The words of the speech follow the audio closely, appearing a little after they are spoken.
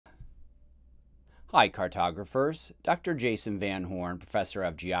Hi cartographers, Dr. Jason VanHorn, Professor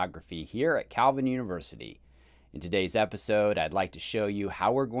of Geography here at Calvin University. In today's episode, I'd like to show you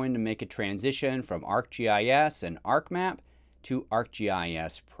how we're going to make a transition from ArcGIS and ArcMap to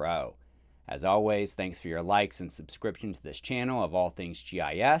ArcGIS Pro. As always, thanks for your likes and subscription to this channel of all things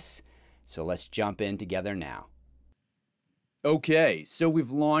GIS. So let's jump in together now. Okay, so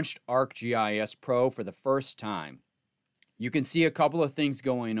we've launched ArcGIS Pro for the first time. You can see a couple of things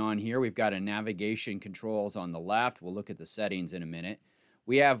going on here. We've got a navigation controls on the left. We'll look at the settings in a minute.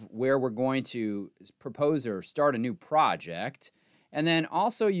 We have where we're going to propose or start a new project. And then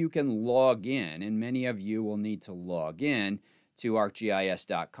also you can log in, and many of you will need to log in to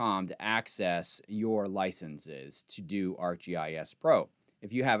ArcGIS.com to access your licenses to do ArcGIS Pro.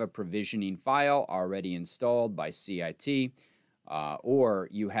 If you have a provisioning file already installed by CIT, or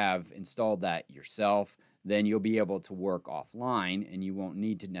you have installed that yourself, then you'll be able to work offline and you won't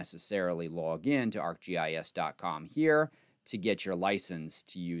need to necessarily log in to ArcGIS.com here to get your license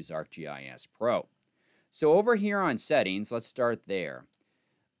to use ArcGIS Pro. So over here on settings, let's start there.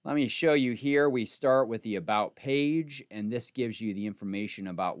 Let me show you here. We start with the About page, and this gives you the information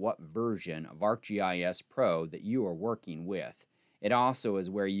about what version of ArcGIS Pro that you are working with. It also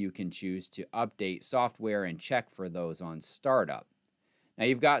is where you can choose to update software and check for those on startup. Now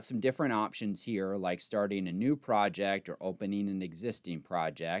you've got some different options here, like starting a new project or opening an existing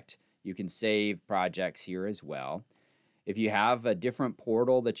project. You can save projects here as well. If you have a different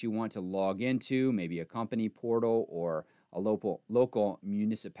portal that you want to log into, maybe a company portal or a local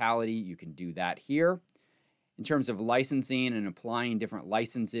municipality, you can do that here. In terms of licensing and applying different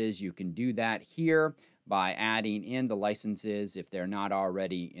licenses, you can do that here by adding in the licenses if they're not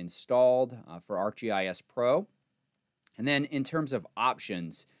already installed for ArcGIS Pro. And then in terms of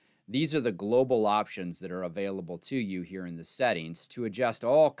options, these are the global options that are available to you here in the settings to adjust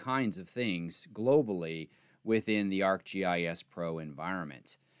all kinds of things globally within the ArcGIS Pro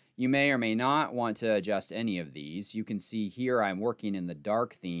environment. You may or may not want to adjust any of these. You can see here I'm working in the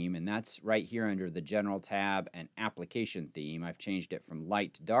dark theme, and that's right here under the General tab and Application theme. I've changed it from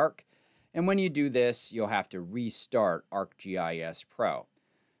light to dark. And when you do this, you'll have to restart ArcGIS Pro.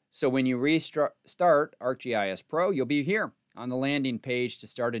 So when you restart ArcGIS Pro, you'll be here on the landing page to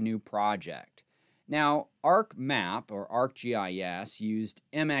start a new project. Now, ArcMap or ArcGIS used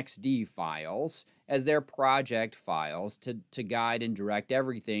MXD files as their project files to guide and direct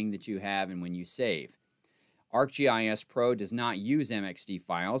everything that you have and when you save. ArcGIS Pro does not use MXD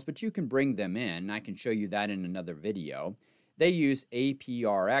files, but you can bring them in, and I can show you that in another video. They use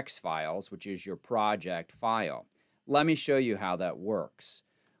APRX files, which is your project file. Let me show you how that works.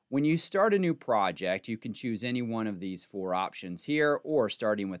 When you start a new project, you can choose any one of these four options here or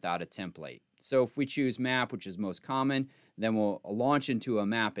starting without a template. So if we choose map, which is most common, then we'll launch into a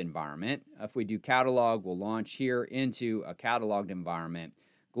map environment. If we do catalog, we'll launch here into a cataloged environment.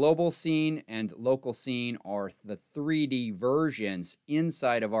 Global scene and local scene are the 3D versions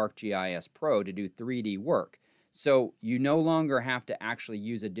inside of ArcGIS Pro to do 3D work. So you no longer have to actually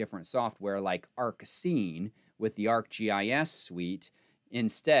use a different software like ArcScene with the ArcGIS suite.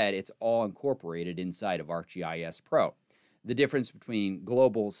 Instead, it's all incorporated inside of ArcGIS Pro. The difference between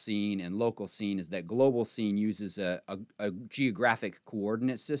global scene and local scene is that global scene uses a geographic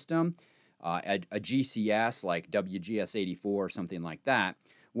coordinate system, a GCS like WGS84 or something like that,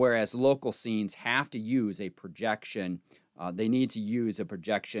 whereas local scenes have to use a projection. They need to use a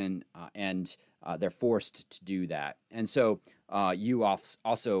projection and they're forced to do that. And so you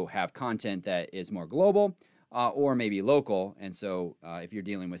also have content that is more global, or maybe local, and so if you're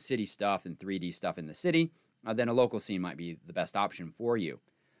dealing with city stuff and 3D stuff in the city, then a local scene might be the best option for you.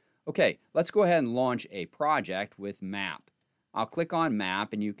 Okay, let's go ahead and launch a project with Map. I'll click on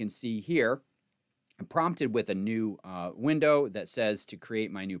Map, and you can see here, I'm prompted with a new window that says to create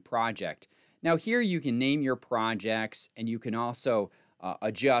my new project. Now here you can name your projects, and you can also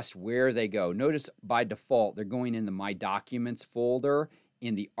adjust where they go. Notice by default, they're going in the My Documents folder,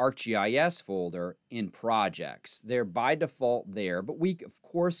 in the ArcGIS folder in projects. They're by default there, but we of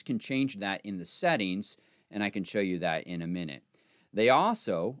course can change that in the settings, and I can show you that in a minute. They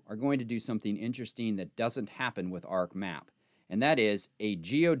also are going to do something interesting that doesn't happen with ArcMap, and that is a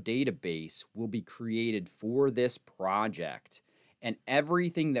geodatabase will be created for this project, and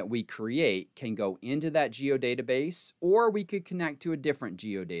everything that we create can go into that geodatabase, or we could connect to a different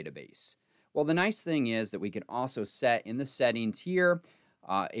geodatabase. Well, the nice thing is that we can also set in the settings here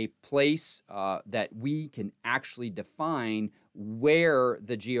a place that we can actually define where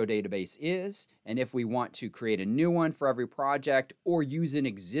the geodatabase is, and if we want to create a new one for every project or use an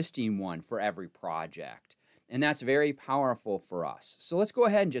existing one for every project. And that's very powerful for us. So let's go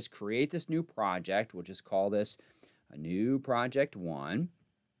ahead and just create this new project. We'll just call this a new project 1.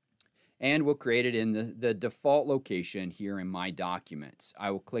 And we'll create it in the default location here in my documents.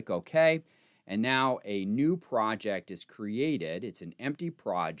 I will click OK. And now a new project is created. It's an empty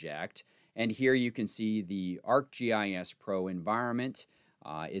project. And here you can see the ArcGIS Pro environment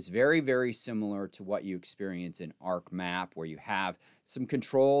is very, very similar to what you experience in ArcMap, where you have some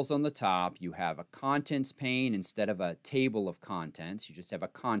controls on the top. You have a contents pane instead of a table of contents. You just have a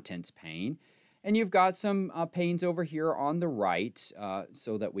contents pane. And you've got some panes over here on the right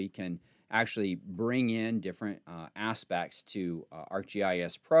so that we can actually bring in different aspects to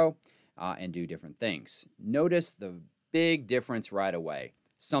ArcGIS Pro and do different things. Notice the big difference right away.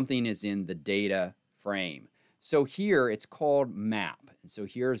 Something is in the data frame. So here it's called map. And so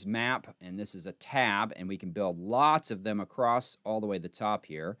here's map, and this is a tab, and we can build lots of them across all the way to the top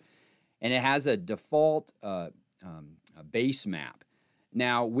here. And it has a default a base map.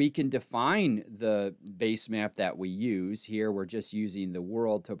 Now we can define the base map that we use. Here we're just using the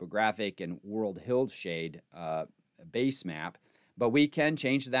World Topographic and World Hillshade base map, but we can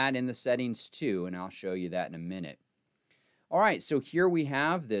change that in the settings too, and I'll show you that in a minute. All right, so here we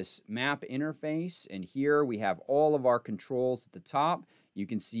have this map interface, and here we have all of our controls at the top. You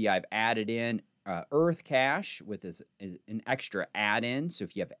can see I've added in Earth Cache with an extra add-in. So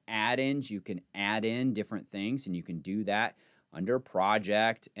if you have add-ins, you can add in different things, and you can do that under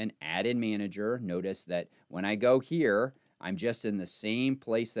Project and Add-in Manager. Notice that when I go here, I'm just in the same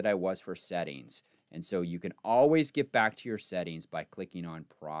place that I was for settings. And so you can always get back to your settings by clicking on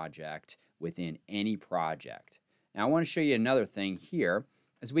Project within any project. Now I want to show you another thing here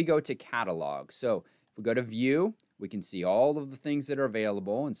as we go to Catalog. So if we go to View, we can see all of the things that are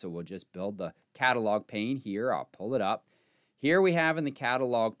available, and so we'll just build the Catalog pane here. I'll pull it up. Here we have in the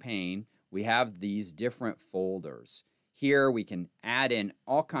Catalog pane, we have these different folders. Here we can add in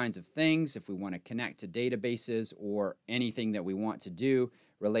all kinds of things if we want to connect to databases or anything that we want to do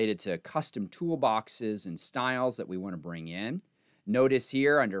related to custom toolboxes and styles that we want to bring in. Notice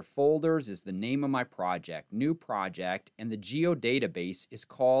here under folders is the name of my project, new project, and the geodatabase is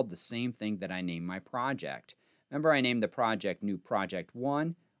called the same thing that I named my project. Remember I named the project new project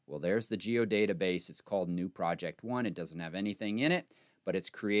 1? Well, there's the geodatabase. It's called new project 1. It doesn't have anything in it, but it's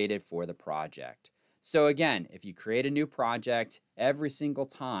created for the project. So again, if you create a new project, every single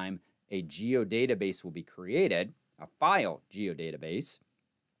time a geodatabase will be created, a file geodatabase,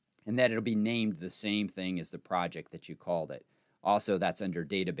 and that it'll be named the same thing as the project that you called it. Also, that's under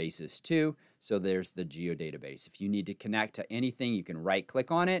databases too, so there's the geodatabase. If you need to connect to anything, you can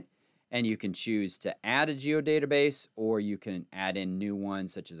right-click on it, and you can choose to add a geodatabase, or you can add in new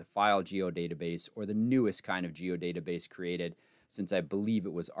ones, such as a file geodatabase, or the newest kind of geodatabase created, since I believe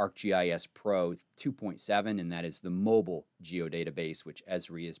it was ArcGIS Pro 2.7, and that is the mobile geodatabase, which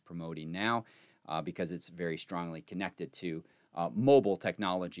Esri is promoting now, because it's very strongly connected to mobile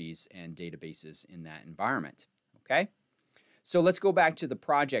technologies and databases in that environment. Okay? So let's go back to the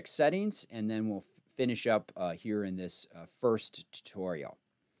project settings, and then we'll finish up here in this first tutorial.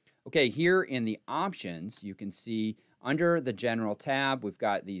 Okay, here in the options, you can see under the General tab, we've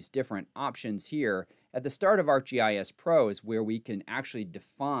got these different options here. At the start of ArcGIS Pro is where we can actually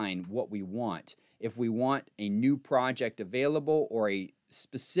define what we want. If we want a new project available or a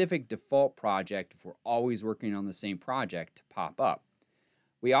specific default project, if we're always working on the same project, to pop up.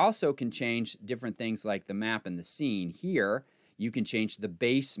 We also can change different things like the map and the scene. Here, you can change the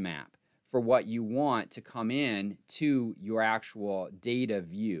base map for what you want to come in to your actual data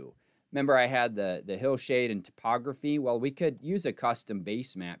view. Remember I had the hillshade and topography? Well, we could use a custom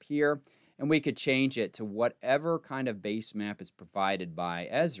base map here, and we could change it to whatever kind of base map is provided by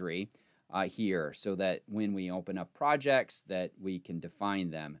Esri here, so that when we open up projects that we can define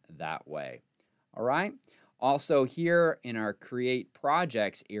them that way. All right? Also here in our Create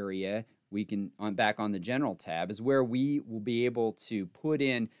Projects area, we can, back on the General tab, is where we will be able to put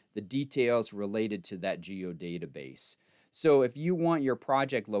in the details related to that geodatabase. So if you want your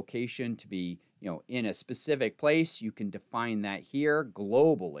project location to be, in a specific place, you can define that here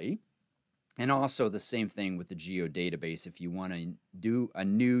globally. And also the same thing with the geodatabase if you want to do a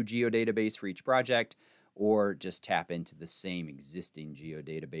new geodatabase for each project, or just tap into the same existing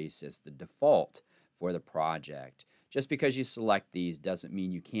geodatabase as the default for the project. Just because you select these doesn't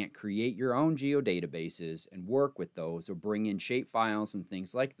mean you can't create your own geodatabases and work with those or bring in shapefiles and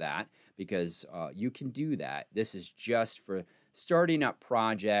things like that, because you can do that. This is just for starting up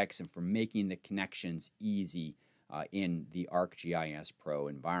projects and for making the connections easy in the ArcGIS Pro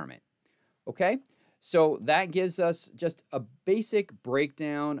environment. Okay, So that gives us just a basic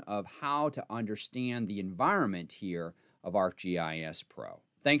breakdown of how to understand the environment here of ArcGIS Pro.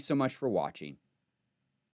 Thanks so much for watching.